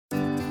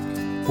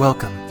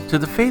Welcome to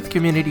the Faith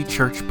Community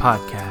Church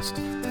podcast,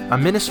 a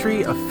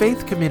ministry of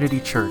Faith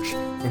Community Church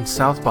in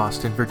South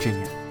Boston,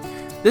 Virginia.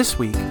 This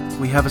week,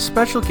 we have a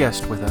special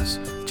guest with us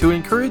to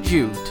encourage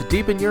you to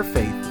deepen your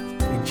faith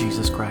in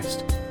Jesus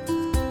Christ.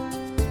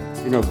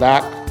 You know,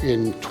 back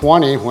in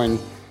 20, when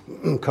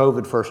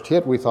COVID first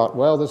hit, we thought,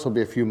 well, this will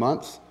be a few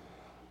months,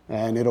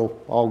 and it'll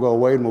all go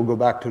away, and we'll go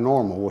back to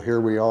normal. Well,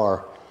 here we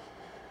are,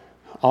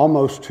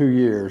 almost 2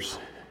 years,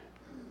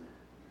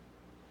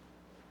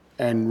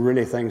 and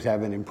really things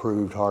haven't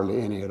improved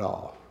hardly any at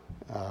all.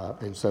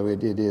 And so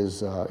it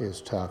is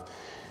tough.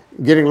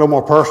 Getting a little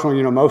more personal,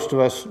 you know, most of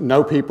us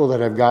know people that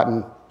have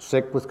gotten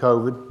sick with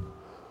COVID.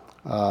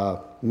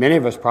 Many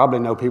of us probably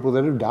know people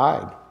that have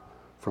died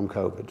from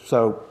COVID.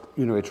 So,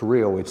 you know, it's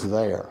real, it's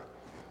there.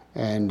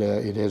 And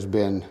it has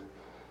been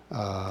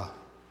a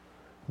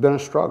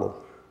struggle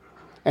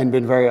and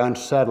been very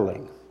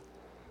unsettling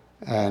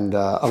and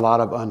a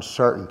lot of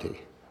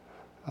uncertainty.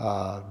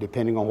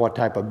 Depending on what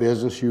type of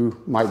business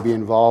you might be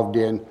involved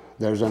in,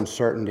 there's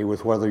uncertainty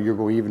with whether you're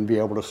going to even be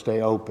able to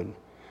stay open.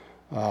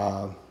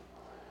 On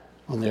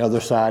the other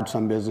side,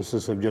 some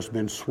businesses have just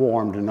been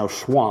swarmed and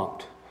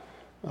swamped.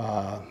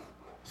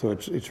 So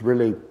it's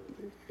really,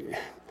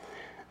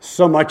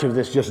 so much of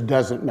this just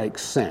doesn't make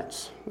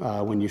sense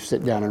when you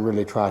sit down and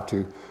really try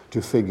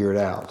to figure it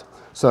out.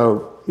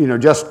 So, you know,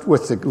 just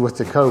with the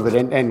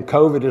COVID, and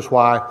COVID is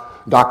why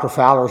Dr.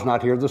 Fowler's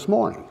not here this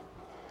morning.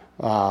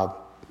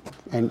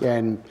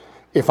 And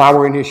if I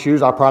were in his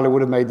shoes, I probably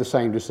would have made the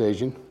same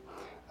decision.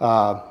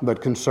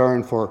 But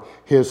concern for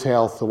his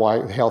health,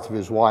 the health of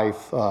his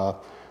wife,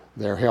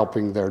 they're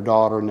helping their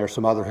daughter, and there's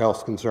some other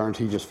health concerns.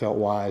 He just felt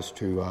wise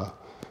to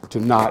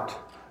not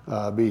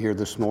be here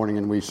this morning,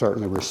 and we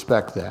certainly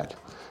respect that.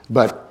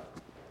 But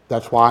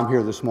that's why I'm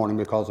here this morning,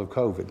 because of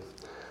COVID.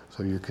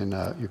 So you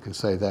can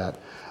say that.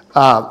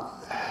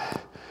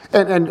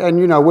 And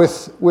you know,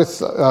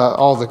 with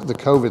all the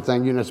COVID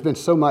thing, you know, it's been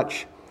so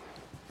much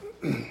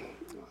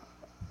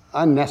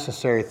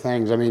unnecessary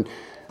things. I mean,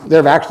 there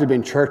have actually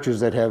been churches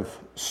that have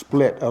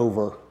split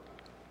over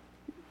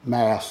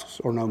masks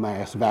or no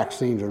masks,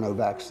 vaccines or no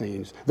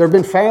vaccines. There have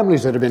been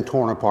families that have been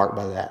torn apart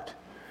by that.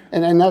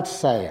 And that's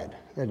sad.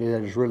 That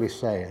is really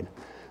sad.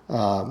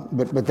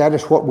 But that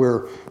is what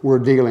we're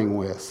dealing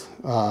with.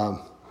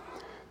 And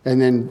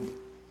then,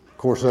 of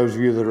course, those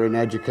of you that are in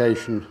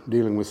education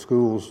dealing with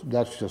schools,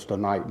 that's just a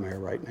nightmare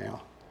right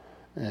now.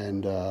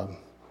 And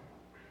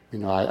you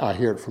know, I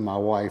hear it from my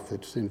wife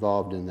that's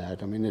involved in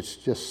that. I mean, it's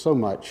just so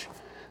much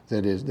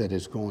that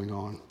is going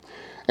on.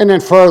 And then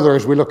further,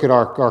 as we look at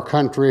our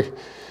country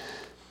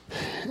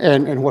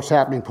and what's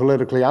happening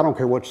politically, I don't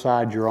care which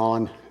side you're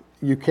on,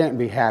 you can't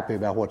be happy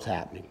about what's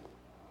happening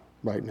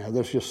right now.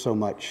 There's just so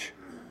much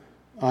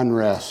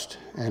unrest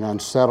and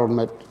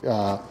unsettlement.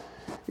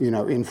 You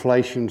know,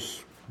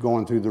 inflation's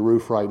going through the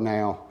roof right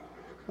now.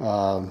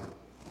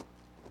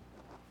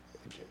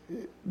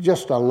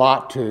 Just a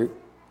lot to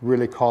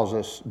really cause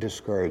us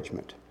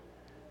discouragement.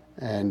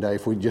 And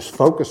if we just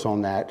focus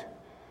on that,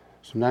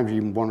 sometimes you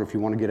even wonder if you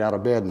want to get out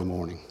of bed in the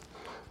morning.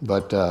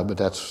 But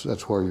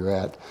that's where you're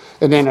at.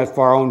 And then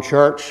for our own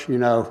church, you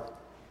know,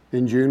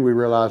 in June we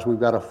realized we've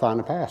got to find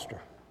a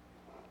pastor.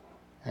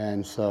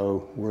 And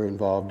so we're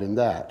involved in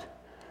that.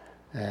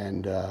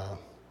 And,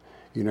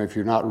 you know, if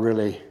you're not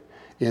really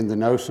in the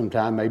know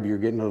sometime, maybe you're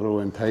getting a little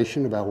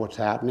impatient about what's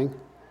happening.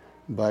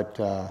 But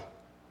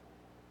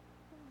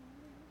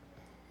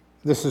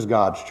this is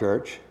God's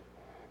church.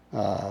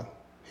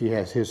 He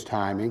has His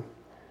timing,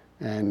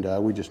 and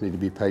we just need to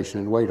be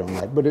patient and wait on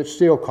that. But it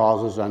still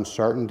causes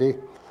uncertainty.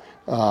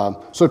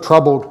 So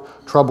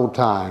troubled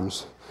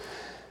times.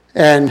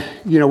 And,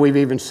 you know, we've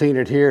even seen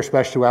it here,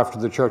 especially after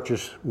the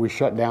churches, we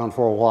shut down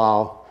for a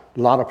while.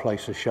 A lot of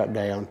places shut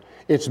down.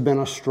 It's been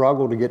a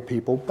struggle to get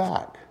people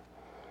back.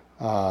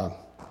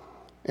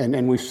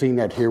 And we've seen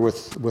that here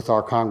with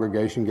our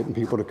congregation, getting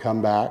people to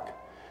come back.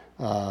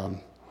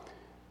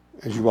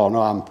 As you all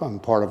know, I'm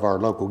part of our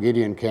local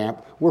Gideon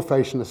camp. We're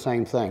facing the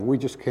same thing. We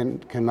just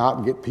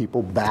cannot get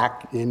people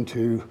back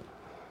into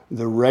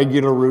the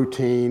regular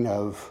routine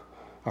of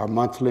our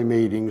monthly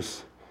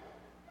meetings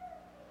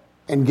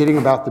and getting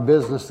about the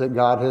business that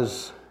God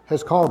has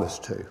called us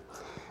to.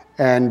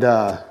 And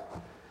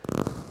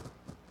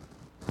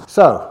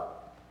so,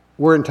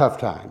 we're in tough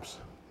times,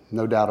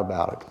 no doubt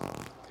about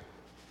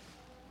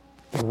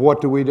it. What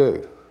do we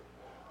do?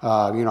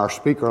 You know, our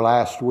speaker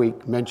last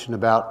week mentioned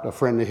about a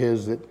friend of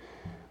his that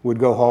would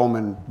go home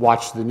and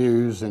watch the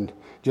news and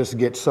just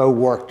get so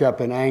worked up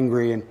and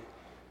angry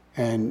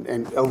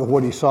and over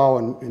what he saw,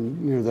 and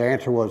you know, the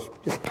answer was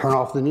just turn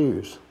off the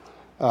news.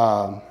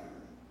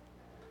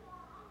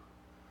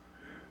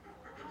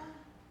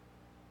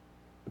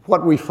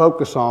 What we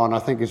focus on, I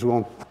think, is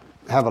going to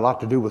have a lot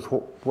to do with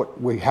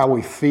how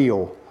we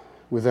feel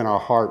within our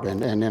heart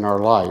and in our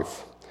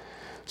life.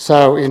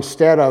 So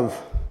instead of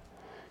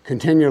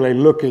continually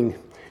looking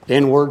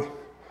inward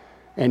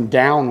and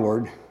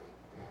downward,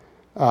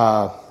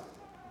 my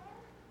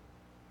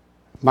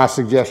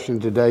suggestion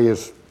today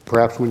is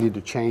perhaps we need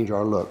to change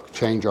our look,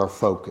 change our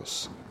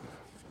focus.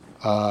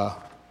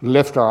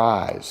 lift our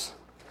eyes.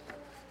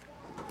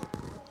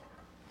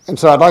 And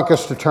so I'd like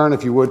us to turn,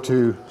 if you would,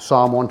 to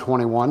Psalm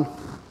 121.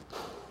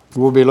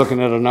 We'll be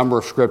looking at a number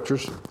of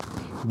scriptures.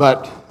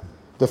 But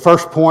the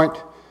first point,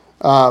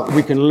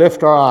 we can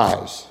lift our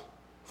eyes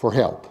for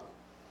help.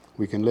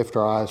 We can lift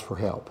our eyes for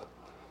help.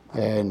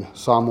 And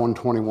Psalm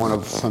 121,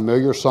 a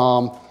familiar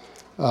psalm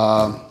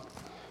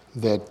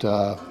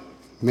that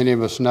many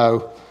of us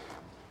know.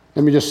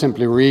 Let me just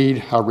simply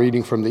read our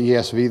reading from the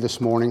ESV this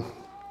morning.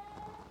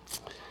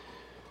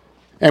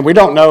 And we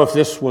don't know if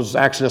this was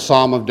actually a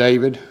psalm of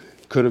David.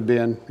 Could have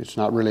been. It's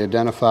not really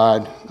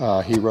identified.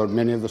 He wrote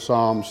many of the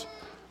psalms.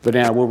 But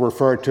now we'll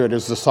refer to it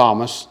as the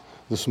psalmist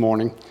this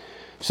morning.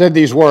 Said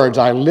these words,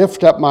 I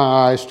lift up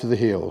my eyes to the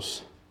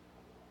hills.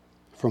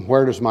 From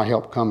where does my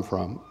help come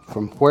from?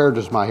 From where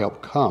does my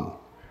help come?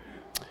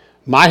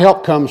 My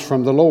help comes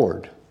from the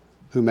Lord,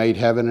 who made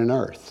heaven and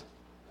earth.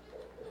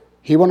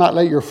 He will not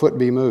let your foot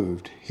be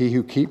moved. He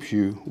who keeps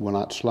you will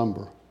not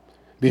slumber.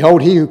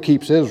 Behold, he who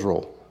keeps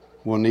Israel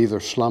will neither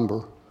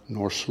slumber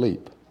nor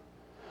sleep.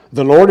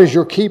 The Lord is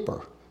your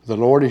keeper. The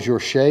Lord is your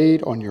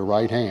shade on your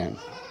right hand.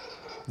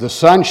 The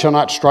sun shall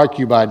not strike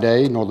you by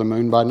day, nor the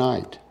moon by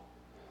night.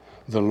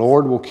 The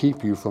Lord will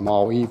keep you from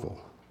all evil.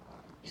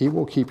 He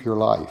will keep your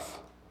life.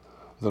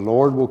 The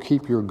Lord will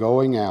keep your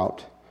going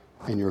out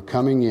and your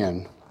coming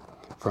in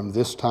from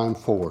this time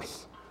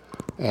forth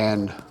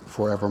and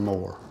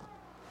forevermore.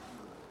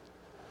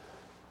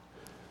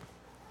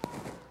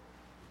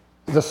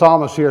 The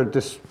psalmist here at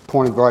this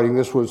point of writing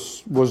this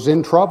was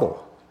in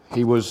trouble.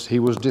 He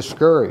was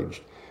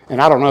discouraged.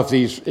 And I don't know if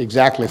these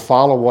exactly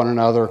follow one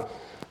another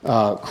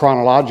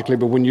chronologically,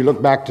 but when you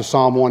look back to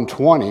Psalm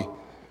 120,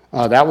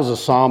 that was a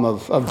psalm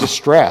of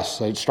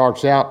distress. It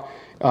starts out,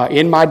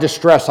 in my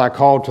distress I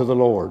called to the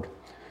Lord,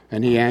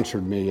 and he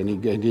answered me,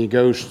 and he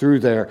goes through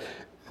there.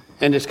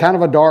 And it's kind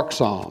of a dark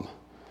psalm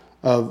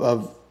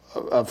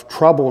of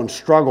trouble and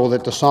struggle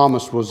that the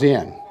psalmist was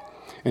in.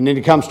 And then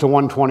he comes to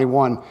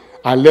 121,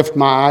 I lift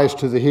my eyes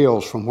to the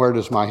hills, from where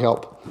does my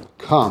help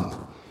come?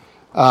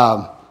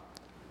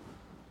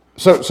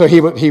 So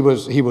he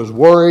was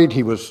worried.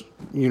 He was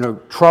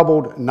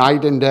troubled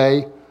night and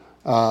day.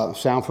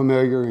 Sound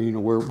familiar?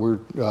 We're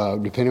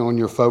depending on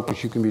your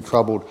focus, you can be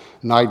troubled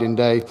night and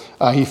day.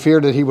 He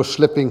feared that he was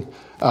slipping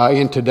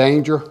into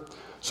danger.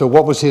 So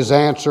what was his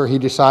answer? He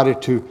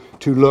decided to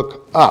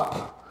look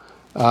up.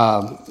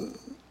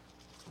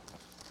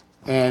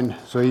 And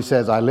so he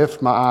says, I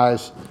lift my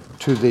eyes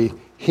to the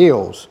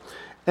hills.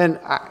 And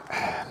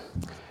I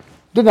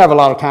didn't have a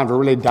lot of time to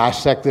really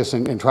dissect this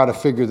and try to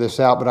figure this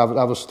out, but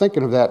I was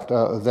thinking of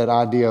that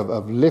idea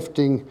of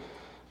lifting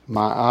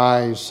my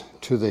eyes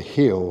to the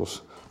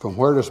hills. From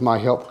where does my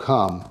help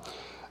come?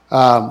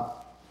 And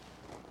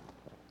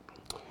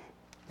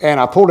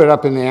I pulled it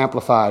up in the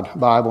Amplified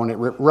Bible, and it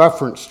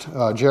referenced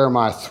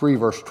Jeremiah 3,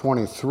 verse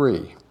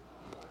 23.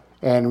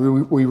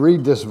 And we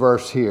read this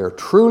verse here.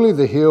 Truly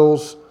the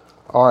hills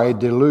are a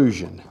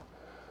delusion,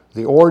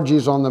 the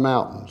orgies on the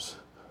mountains.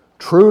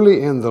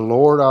 Truly in the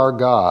Lord our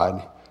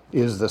God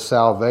is the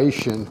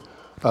salvation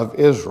of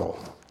Israel.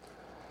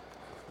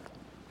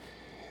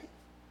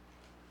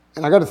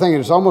 And I got to think,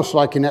 it's almost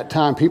like in that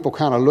time people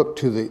kind of looked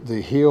to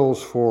the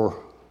hills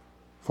for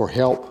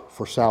help,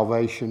 for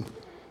salvation,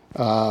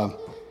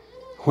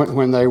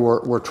 when they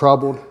were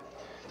troubled.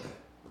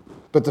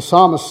 But the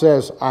psalmist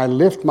says, I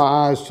lift my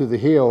eyes to the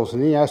hills,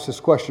 and he asks this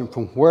question,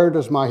 from where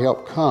does my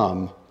help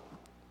come?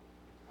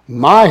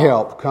 My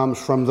help comes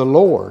from the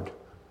Lord,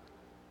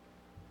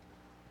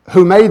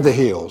 who made the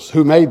hills,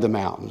 who made the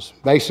mountains.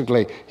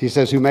 Basically, he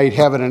says, who made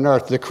heaven and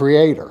earth, the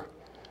Creator.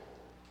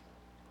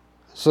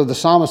 So the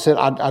psalmist said,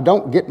 I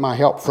don't get my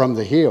help from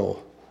the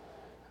hill.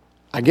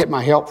 I get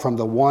my help from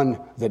the one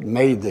that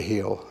made the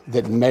hill,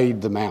 that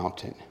made the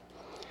mountain.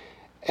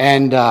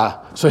 And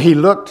so he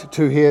looked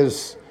to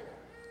his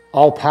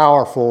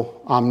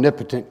all-powerful,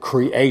 omnipotent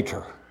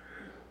Creator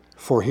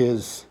for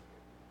his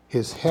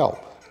help.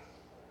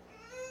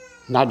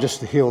 Not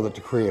just the hill that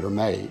the Creator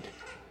made,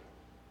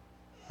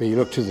 but he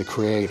looked to the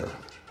Creator.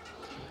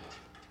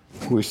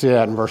 We see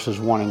that in verses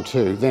 1 and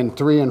 2. Then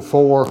 3 and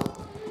 4,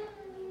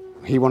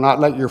 he will not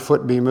let your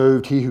foot be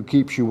moved. He who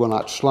keeps you will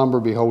not slumber.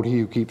 Behold, he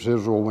who keeps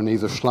Israel will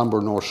neither slumber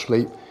nor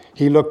sleep.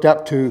 He looked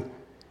up to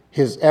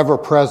his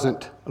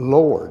ever-present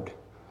Lord,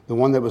 the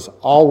one that was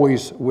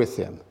always with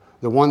him,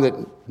 the one that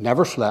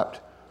never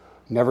slept,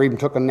 never even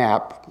took a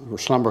nap.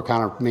 Slumber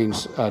kind of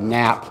means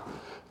nap,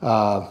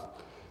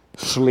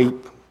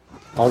 sleep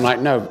all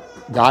night. No,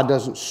 God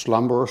doesn't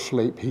slumber or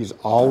sleep. He's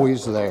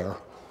always there,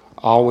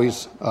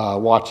 always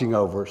watching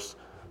over us.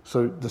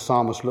 So the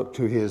psalmist looked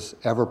to his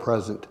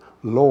ever-present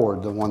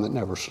Lord, the one that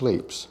never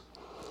sleeps.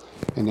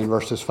 And in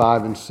verses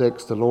 5 and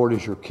 6, the Lord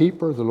is your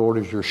keeper, the Lord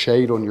is your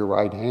shade on your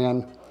right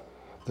hand.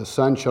 The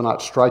sun shall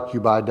not strike you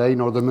by day,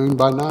 nor the moon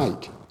by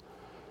night.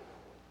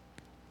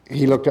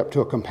 He looked up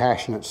to a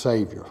compassionate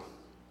Savior,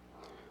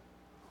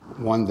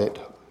 one that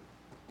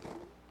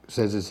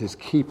says is his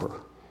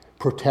keeper,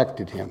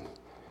 protected him,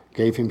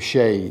 gave him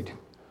shade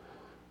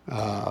in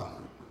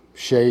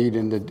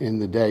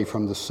the day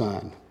from the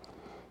sun.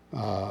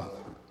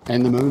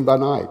 and the moon by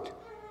night.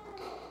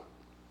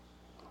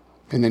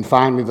 And then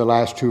finally, the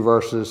last two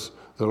verses,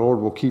 the Lord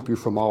will keep you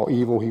from all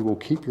evil. He will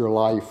keep your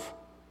life.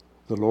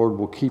 The Lord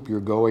will keep your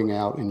going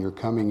out and your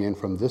coming in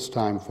from this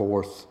time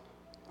forth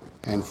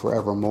and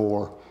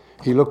forevermore.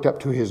 He looked up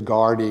to his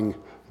guarding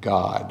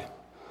God,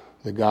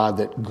 the God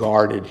that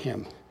guarded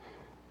him.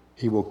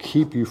 He will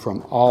keep you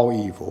from all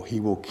evil. He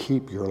will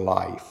keep your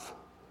life.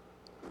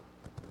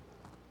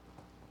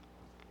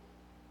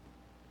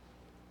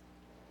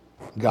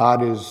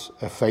 God is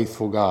a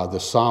faithful God. The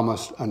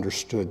psalmist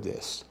understood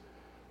this.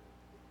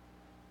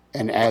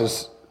 And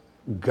as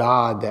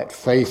God, that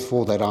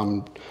faithful, that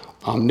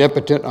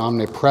omnipotent,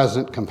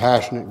 omnipresent,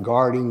 compassionate,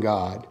 guarding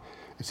God,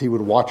 as he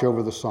would watch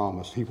over the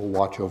psalmist, he will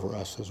watch over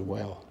us as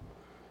well.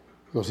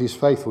 Because he's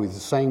faithful. He's the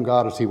same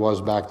God as he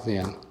was back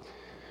then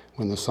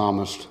when the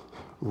psalmist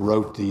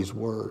wrote these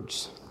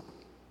words.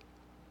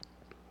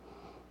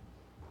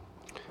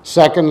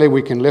 Secondly,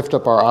 we can lift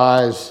up our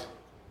eyes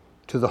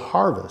to the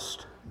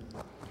harvest.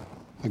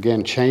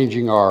 Again,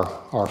 changing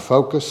our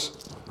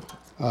focus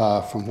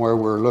from where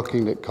we're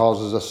looking that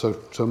causes us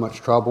so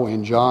much trouble.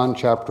 In John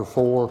chapter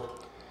 4,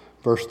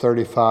 verse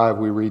 35,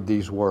 we read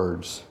these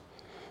words.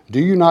 Do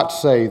you not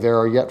say there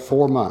are yet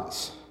 4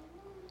 months?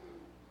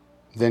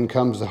 Then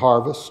comes the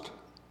harvest.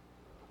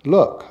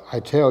 Look, I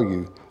tell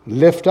you,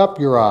 lift up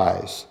your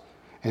eyes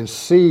and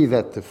see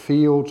that the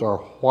fields are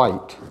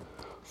white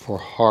for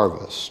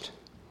harvest.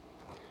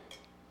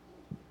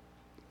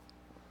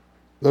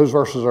 Those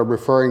verses are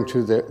referring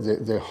to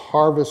the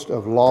harvest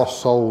of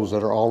lost souls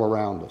that are all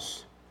around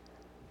us,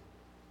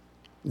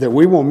 that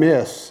we will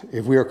miss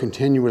if we are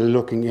continually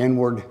looking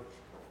inward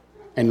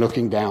and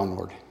looking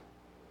downward.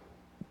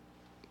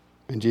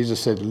 And Jesus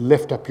said,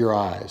 lift up your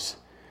eyes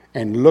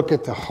and look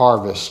at the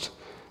harvest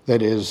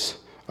that is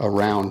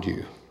around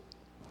you.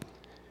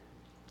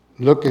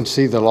 Look and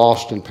see the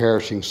lost and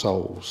perishing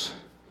souls.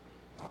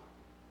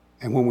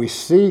 And when we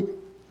see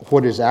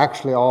what is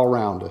actually all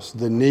around us,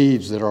 the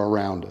needs that are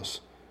around us,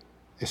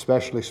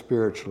 especially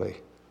spiritually,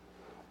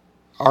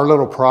 our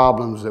little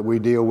problems that we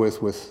deal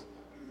with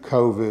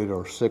COVID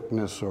or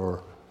sickness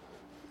or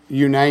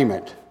you name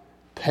it,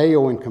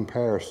 pale in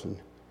comparison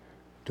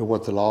to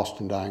what the lost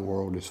and dying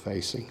world is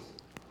facing,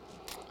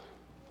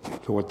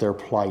 to what their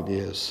plight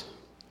is.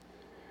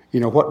 You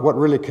know, what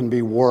really can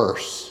be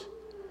worse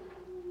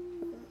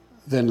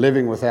than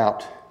living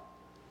without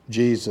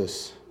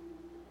Jesus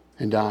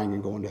and dying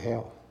and going to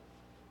hell?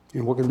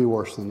 You know, what can be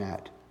worse than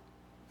that?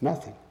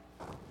 Nothing.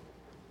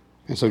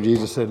 And so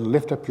Jesus said,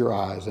 lift up your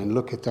eyes and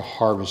look at the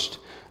harvest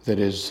that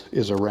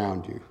is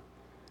around you.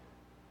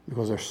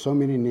 Because there's so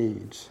many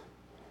needs.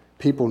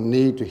 People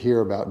need to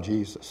hear about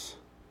Jesus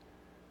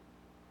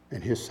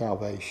and his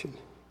salvation.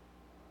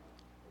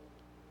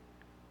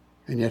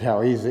 And yet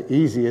how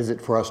easy is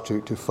it for us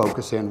to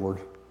focus inward,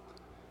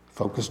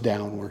 focus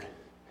downward,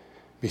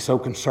 be so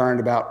concerned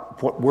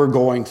about what we're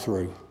going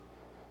through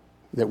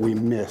that we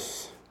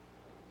miss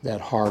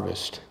that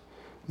harvest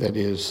that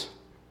is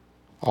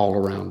all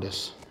around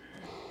us.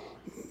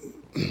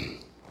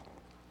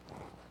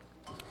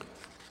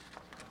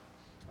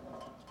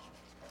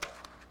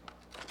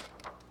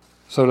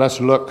 So let's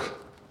look,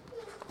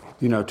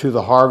 to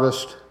the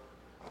harvest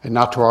and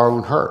not to our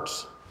own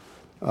hurts.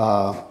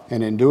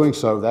 And in doing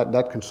so,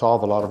 that can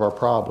solve a lot of our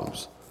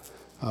problems.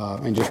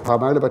 And just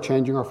primarily by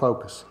changing our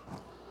focus.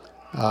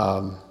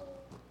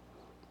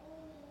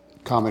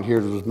 Comment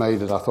here that was made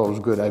that I thought was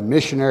good. A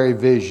missionary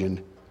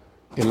vision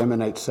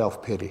eliminates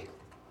self-pity.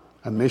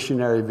 A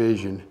missionary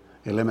vision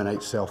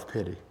eliminates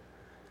self-pity.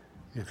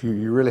 If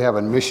you really have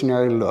a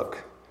missionary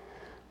look,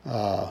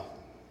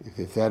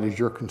 if that is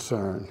your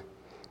concern,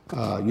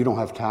 you don't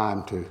have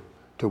time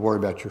to worry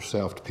about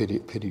yourself, to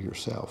pity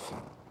yourself.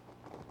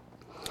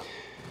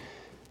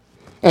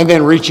 And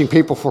then reaching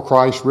people for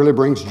Christ really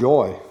brings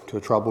joy to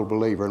a troubled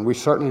believer. And we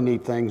certainly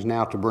need things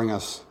now to bring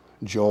us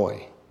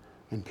joy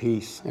and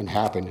peace and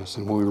happiness.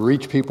 And when we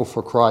reach people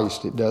for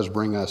Christ, it does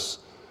bring us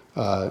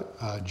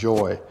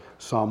joy.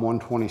 Psalm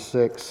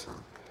 126.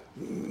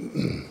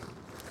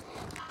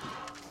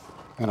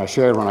 And I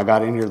shared when I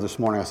got in here this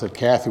morning, I said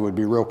Kathy would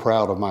be real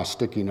proud of my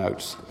sticky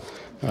notes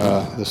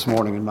this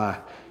morning in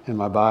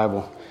my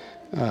Bible.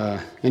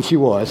 And she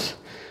was.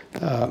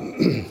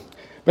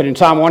 But in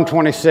Psalm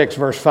 126,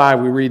 verse 5,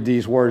 we read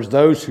these words,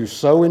 those who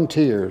sow in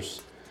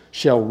tears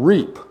shall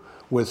reap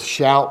with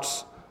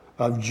shouts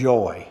of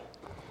joy.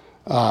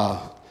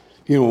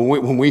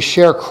 When we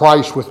share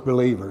Christ with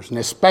believers, and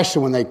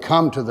especially when they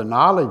come to the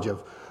knowledge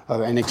of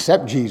and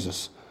accept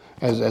Jesus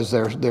as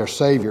their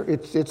Savior,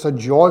 it's a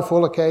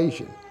joyful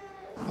occasion.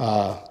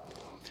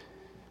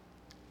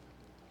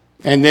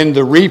 And then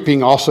the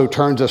reaping also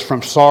turns us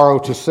from sorrow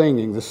to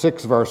singing, the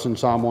 6th verse in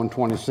Psalm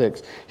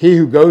 126. He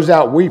who goes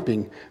out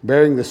weeping,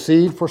 bearing the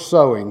seed for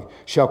sowing,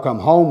 shall come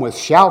home with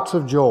shouts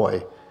of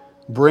joy,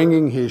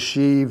 bringing his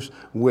sheaves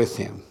with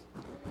him.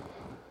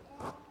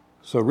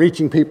 So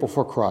reaching people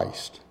for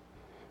Christ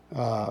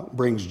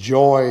brings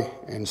joy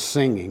and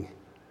singing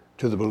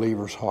to the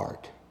believer's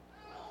heart.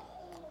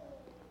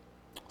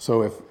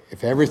 So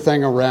if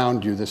everything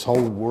around you, this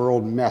whole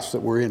world mess that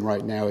we're in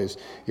right now is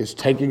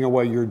taking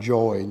away your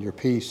joy and your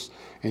peace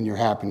and your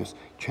happiness,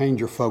 change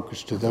your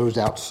focus to those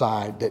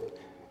outside that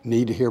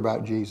need to hear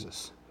about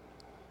Jesus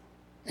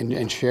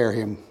and share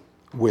him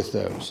with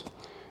those.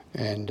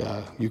 And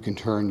you can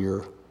turn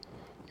your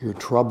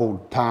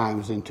troubled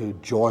times into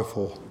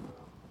joyful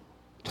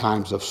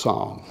times of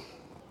song.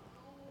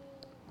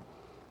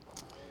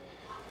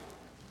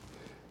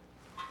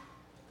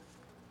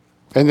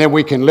 And then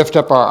we can lift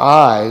up our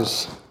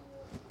eyes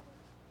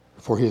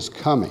for his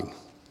coming.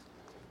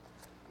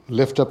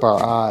 Lift up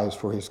our eyes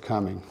for his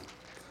coming.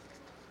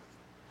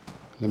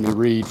 Let me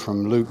read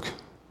from Luke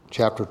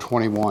chapter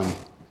 21,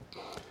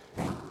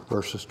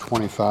 verses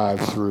 25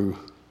 through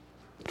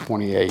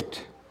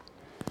 28.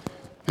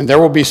 And there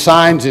will be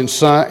signs in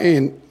sun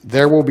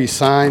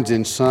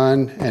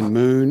and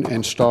moon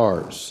and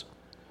stars,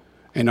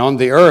 and on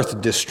the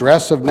earth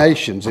distress of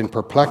nations in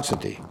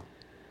perplexity,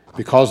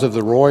 because of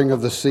the roaring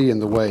of the sea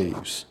and the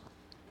waves.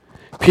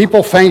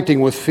 People fainting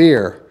with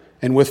fear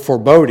and with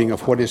foreboding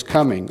of what is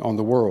coming on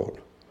the world.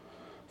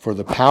 For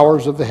the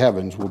powers of the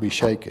heavens will be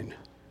shaken.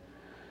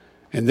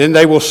 And then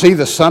they will see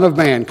the Son of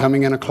Man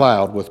coming in a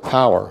cloud with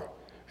power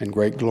and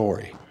great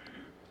glory.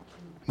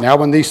 Now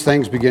when these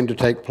things begin to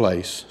take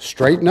place,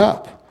 straighten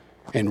up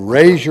and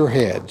raise your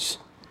heads,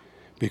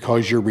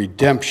 because your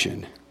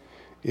redemption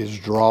is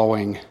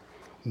drawing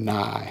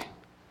nigh.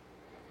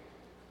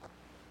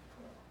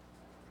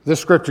 This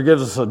scripture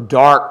gives us a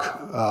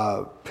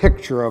dark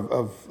picture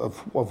of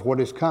what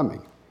is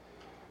coming.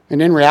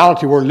 And in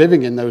reality, we're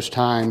living in those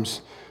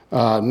times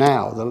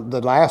now.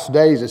 The last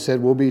days, it said,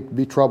 will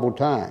be troubled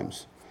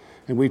times.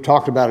 And we've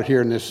talked about it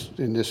here in this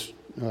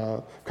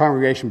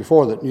congregation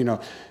before, that, you know,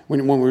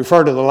 when we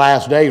refer to the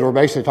last days, we're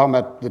basically talking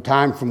about the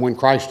time from when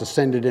Christ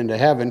ascended into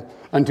heaven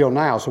until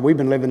now. So we've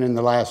been living in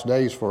the last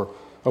days for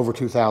over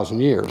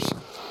 2,000 years.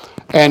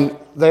 And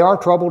they are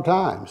troubled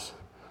times.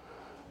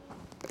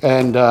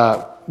 And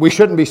we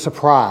shouldn't be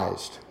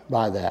surprised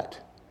by that,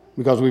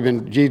 because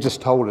Jesus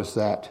told us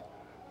that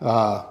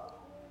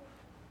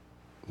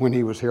when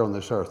he was here on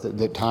this earth,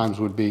 that times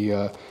would be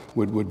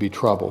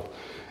trouble.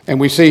 And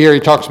we see here he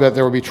talks about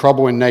there will be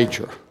trouble in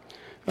nature.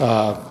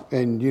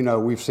 And, you know,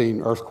 we've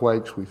seen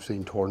earthquakes, we've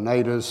seen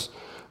tornadoes,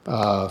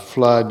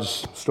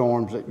 floods,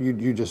 storms,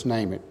 you just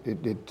name it.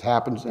 It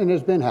happens, and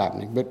it's been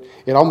happening, but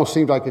it almost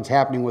seems like it's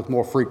happening with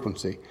more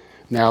frequency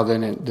now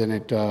than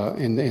it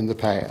in the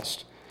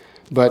past.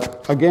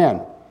 But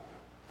again,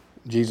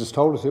 Jesus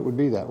told us it would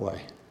be that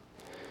way.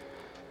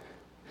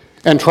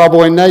 And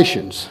trouble in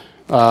nations.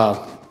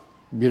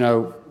 You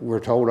know, we're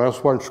told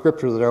elsewhere in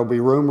Scripture that there will be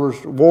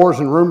wars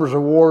and rumors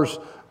of wars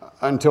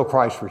until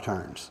Christ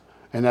returns.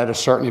 And that has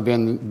certainly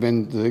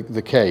been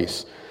the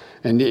case.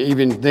 And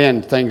even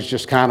then, things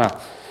just kind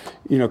of,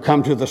 you know,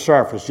 come to the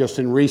surface. Just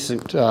in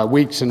recent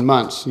weeks and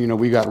months, you know,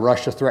 we got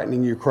Russia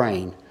threatening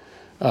Ukraine.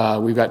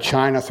 We've got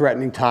China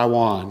threatening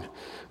Taiwan.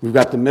 We've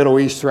got the Middle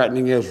East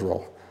threatening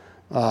Israel.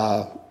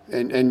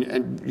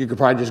 And you could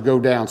probably just go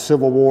down,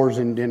 civil wars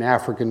in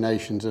African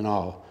nations and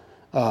all.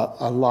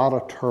 A lot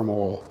of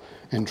turmoil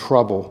and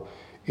trouble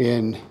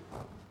in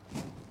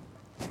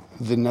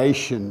the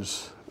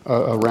nations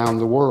around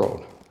the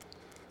world.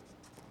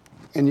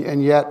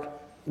 And yet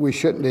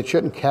it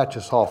shouldn't catch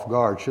us off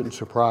guard, shouldn't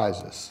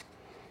surprise us,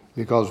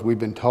 because we've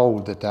been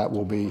told that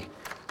will be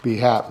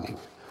happening.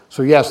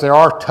 So yes, there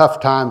are tough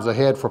times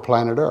ahead for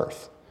planet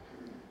Earth.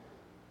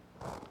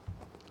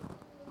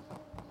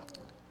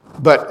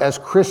 But as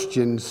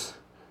Christians,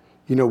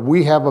 you know,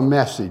 we have a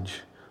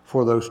message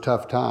for those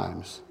tough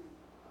times.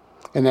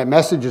 And that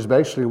message is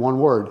basically one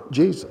word: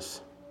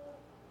 Jesus.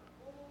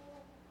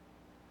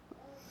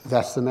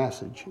 That's the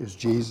message, is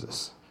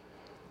Jesus.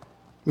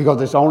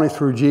 Because it's only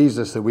through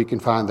Jesus that we can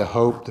find the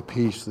hope, the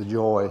peace, the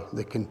joy,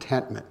 the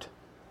contentment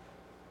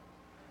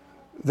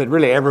that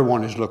really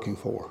everyone is looking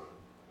for.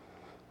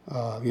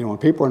 You know, when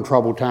people are in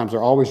troubled times,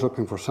 they're always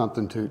looking for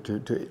something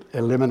to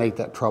eliminate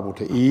that trouble,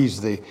 to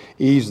ease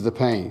the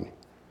pain.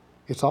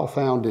 It's all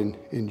found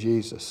in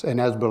Jesus.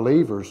 And as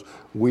believers,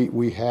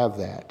 we have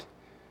that.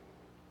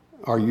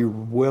 Are you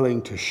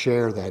willing to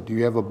share that? Do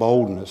you have a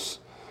boldness?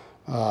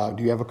 Do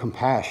you have a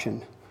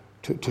compassion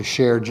to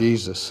share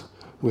Jesus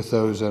with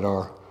those that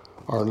are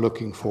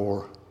looking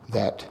for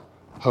that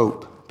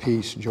hope,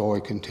 peace, joy,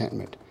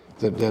 contentment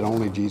that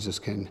only Jesus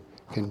can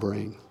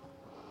bring?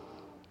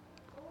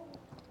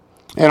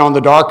 And on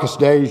the darkest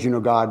days, you know,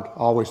 God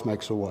always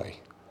makes a way.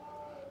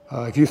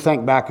 If you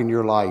think back in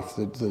your life,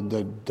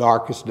 the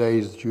darkest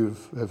days that you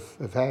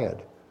have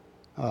had,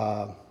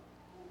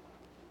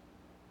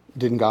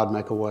 didn't God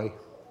make a way?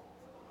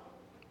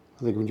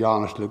 I think when you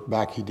honestly look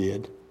back, he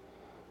did.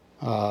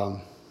 You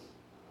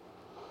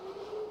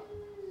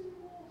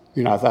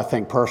know, I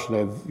think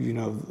personally, you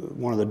know,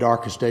 one of the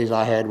darkest days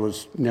I had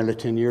was nearly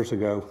 10 years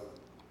ago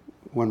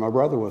when my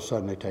brother was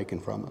suddenly taken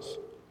from us.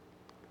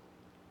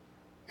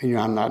 And, you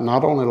know, I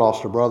not only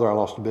lost a brother, I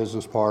lost a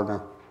business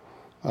partner.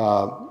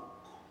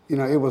 You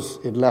know,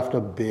 it left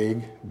a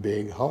big,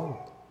 big hole.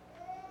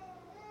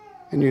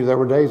 And, you know, there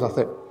were days I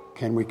thought,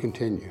 can we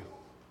continue?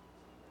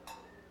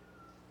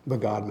 but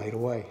God made a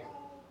way.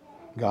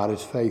 God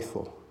is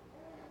faithful.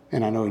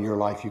 And I know in your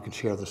life you can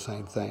share the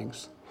same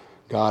things.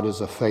 God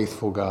is a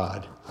faithful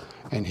God,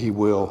 and He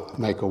will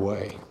make a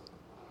way.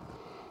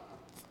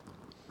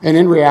 And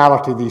in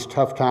reality, these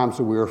tough times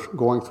that we're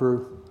going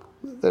through,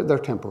 they're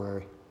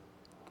temporary.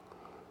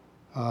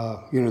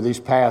 These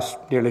past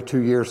nearly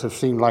 2 years have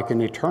seemed like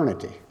an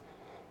eternity,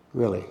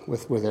 really,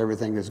 with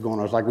everything that's going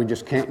on. It's like we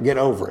just can't get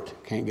over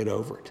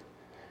it.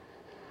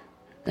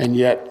 And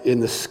yet, in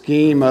the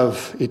scheme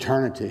of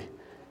eternity,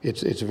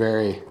 it's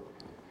very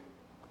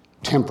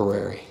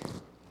temporary.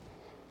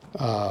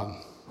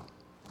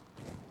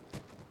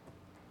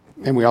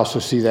 And we also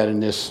see that in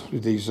these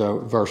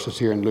verses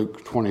here in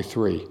Luke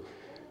 23.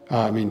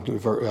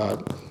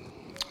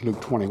 Luke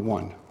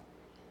 21.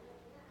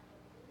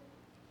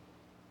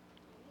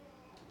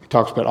 It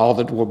talks about all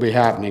that will be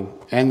happening.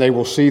 And they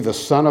will see the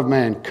Son of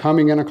Man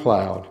coming in a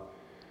cloud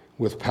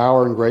with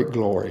power and great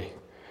glory.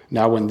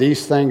 Now when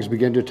these things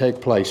begin to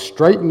take place,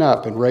 straighten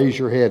up and raise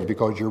your heads,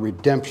 because your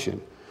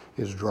redemption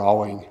is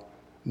drawing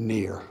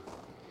near.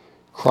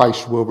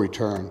 Christ will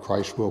return.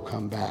 Christ will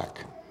come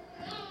back.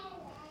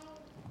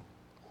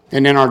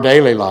 And in our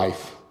daily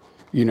life,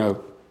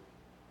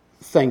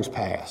 things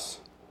pass.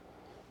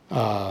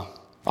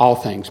 All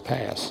things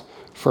pass.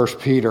 1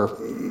 Peter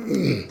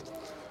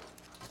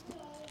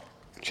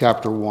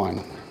chapter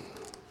 1.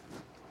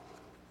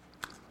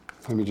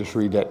 Let me just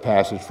read that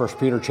passage. 1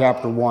 Peter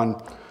chapter 1,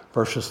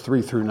 verses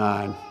 3 through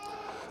 9.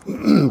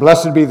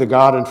 Blessed be the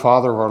God and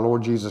Father of our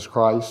Lord Jesus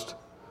Christ.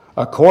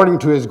 According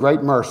to His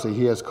great mercy,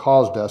 He has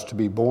caused us to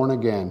be born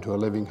again to a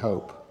living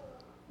hope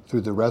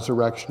through the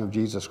resurrection of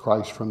Jesus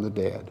Christ from the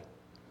dead,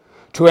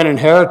 to an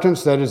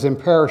inheritance that is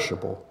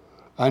imperishable,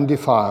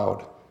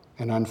 undefiled,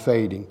 and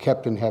unfading,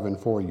 kept in heaven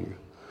for you,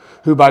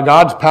 who by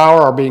God's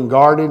power are being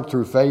guarded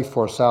through faith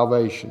for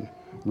salvation,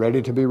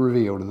 ready to be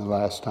revealed in the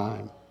last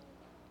time.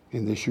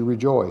 In this you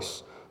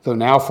rejoice, though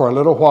now for a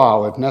little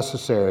while, if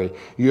necessary,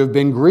 you have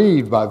been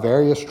grieved by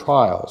various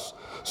trials,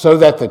 so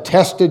that the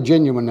tested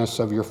genuineness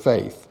of your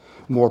faith,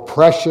 more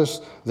precious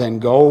than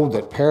gold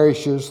that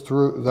perishes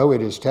though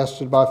it is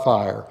tested by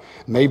fire,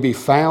 may be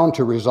found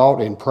to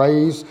result in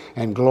praise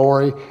and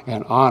glory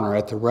and honor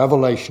at the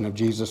revelation of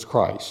Jesus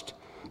Christ.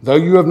 Though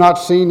you have not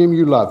seen Him,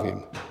 you love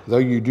Him. Though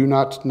you do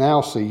not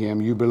now see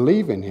Him, you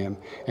believe in Him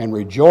and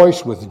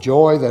rejoice with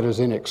joy that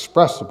is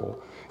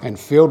inexpressible and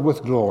filled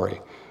with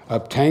glory,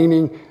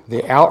 obtaining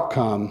the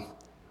outcome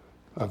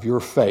of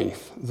your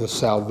faith, the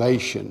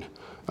salvation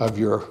of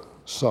your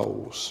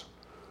souls.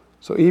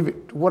 So even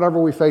whatever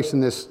we face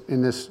in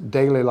this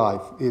daily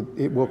life,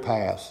 it will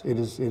pass. It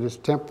is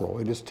temporal.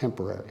 It is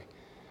temporary.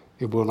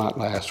 It will not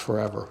last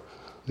forever.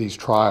 These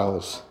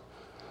trials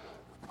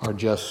are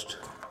just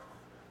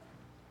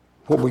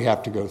what we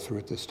have to go through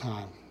at this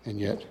time, and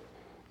yet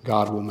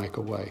God will make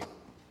a way.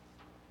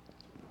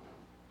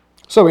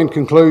 So in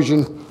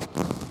conclusion,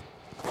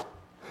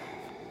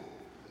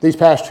 these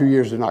past 2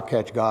 years did not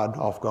catch God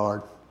off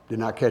guard, did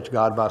not catch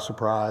God by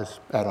surprise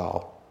at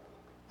all.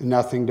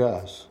 Nothing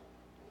does.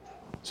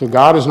 So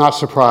God is not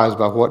surprised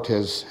by what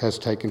has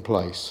taken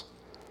place.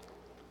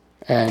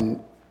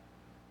 And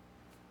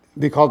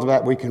because of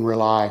that, we can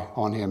rely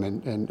on Him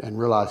and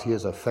realize He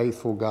is a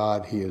faithful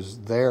God. He is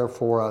there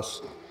for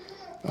us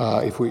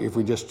if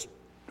we just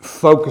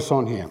focus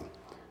on Him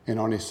and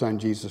on His Son,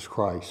 Jesus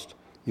Christ.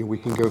 We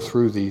can go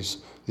through these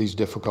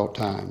difficult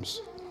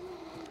times.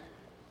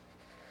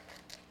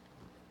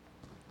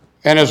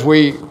 And as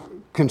we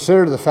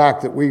consider the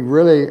fact that we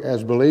really,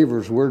 as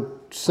believers, we're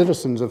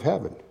citizens of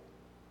heaven.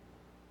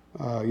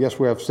 Yes,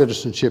 we have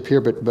citizenship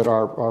here, but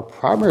our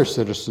primary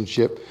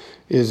citizenship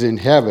is in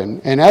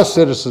heaven. And as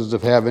citizens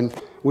of heaven,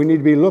 we need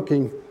to be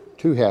looking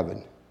to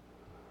heaven,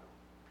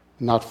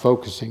 not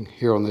focusing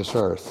here on this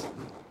earth.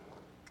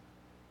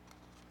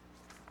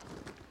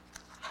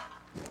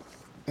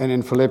 And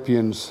in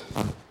Philippians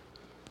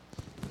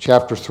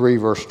chapter 3,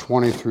 verse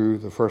 20 through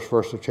the first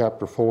verse of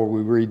chapter 4,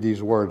 we read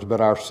these words,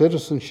 "But our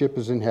citizenship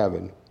is in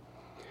heaven,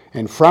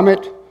 and from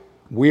it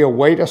we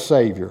await a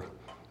Savior,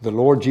 the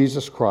Lord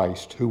Jesus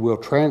Christ, who will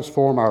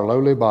transform our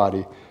lowly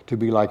body to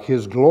be like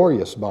His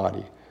glorious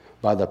body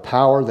by the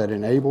power that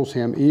enables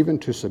Him even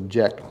to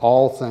subject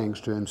all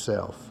things to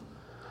Himself.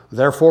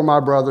 Therefore, my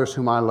brothers,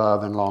 whom I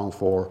love and long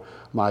for,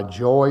 my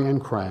joy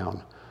and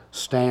crown,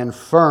 stand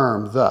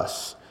firm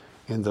thus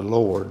in the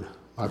Lord,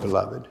 my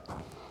beloved."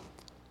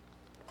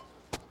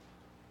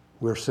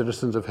 We're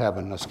citizens of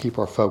heaven. Let's keep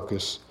our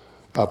focus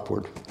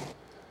upward.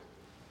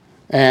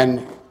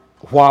 And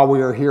while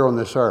we are here on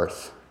this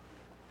earth,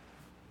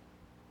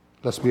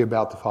 let's be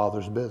about the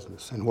Father's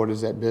business. And what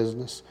is that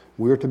business?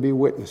 We're to be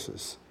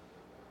witnesses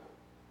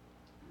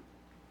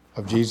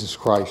of Jesus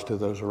Christ to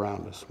those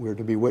around us. We're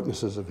to be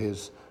witnesses of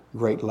His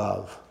great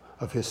love,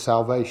 of His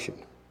salvation.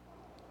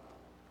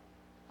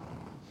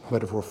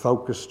 But if we're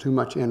focused too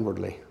much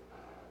inwardly,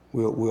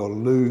 we'll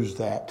lose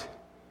that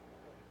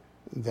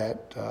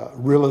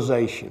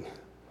realization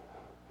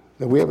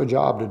that we have a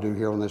job to do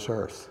here on this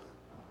earth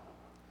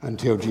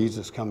until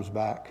Jesus comes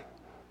back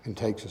and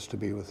takes us to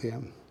be with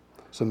Him.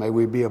 So may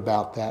we be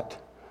about that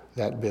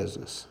that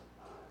business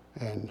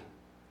and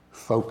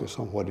focus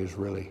on what is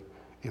really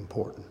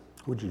important.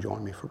 Would you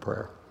join me for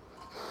prayer?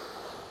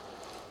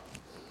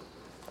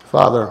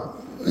 Father,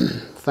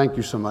 thank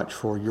you so much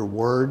for your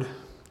word,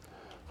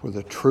 for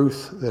the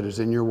truth that is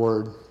in your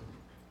word.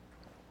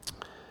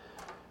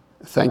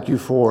 Thank you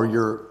for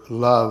your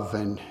love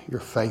and your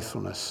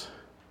faithfulness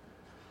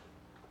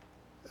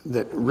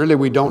that really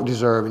we don't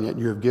deserve, and yet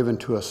you have given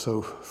to us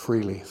so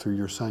freely through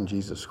your Son,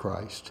 Jesus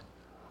Christ.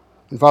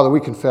 And Father, we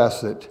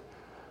confess that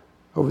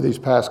over these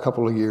past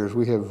couple of years,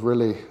 we've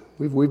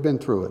been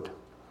through it.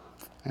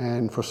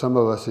 And for some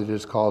of us, it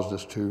has caused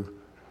us to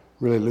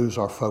really lose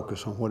our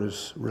focus on what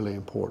is really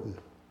important.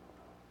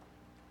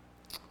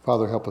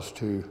 Father, help us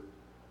to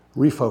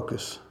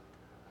refocus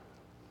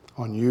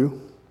on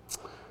you,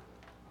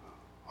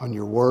 on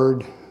your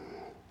word,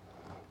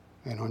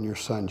 and on your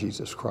Son,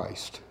 Jesus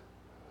Christ.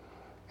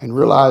 And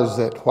realize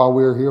that while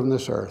we're here on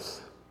this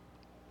earth,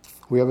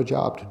 we have a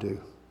job to do.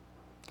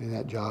 And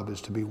that job is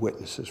to be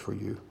witnesses for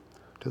you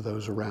to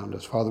those around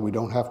us. Father, we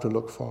don't have to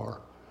look far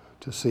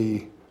to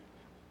see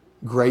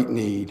great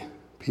need,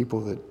 people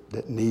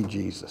that need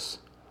Jesus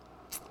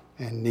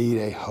and need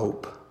a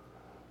hope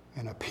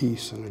and a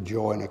peace and a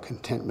joy and a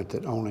contentment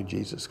that only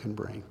Jesus can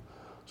bring.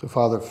 So,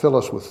 Father, fill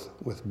us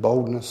with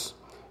boldness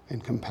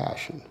and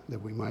compassion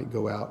that we might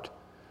go out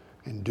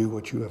and do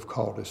what you have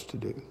called us to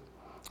do.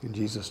 In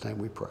Jesus' name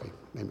we pray.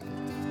 Amen.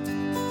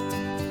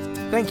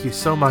 Thank you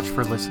so much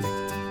for listening.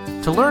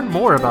 To learn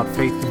more about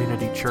Faith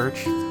Community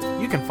Church,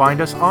 you can find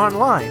us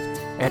online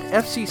at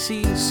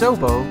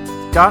fccsobo.org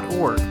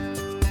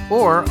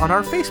or on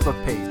our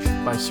Facebook page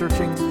by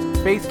searching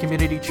Faith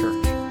Community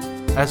Church.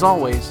 As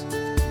always,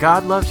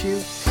 God loves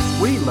you,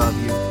 we love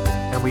you,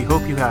 and we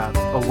hope you have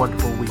a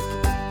wonderful week.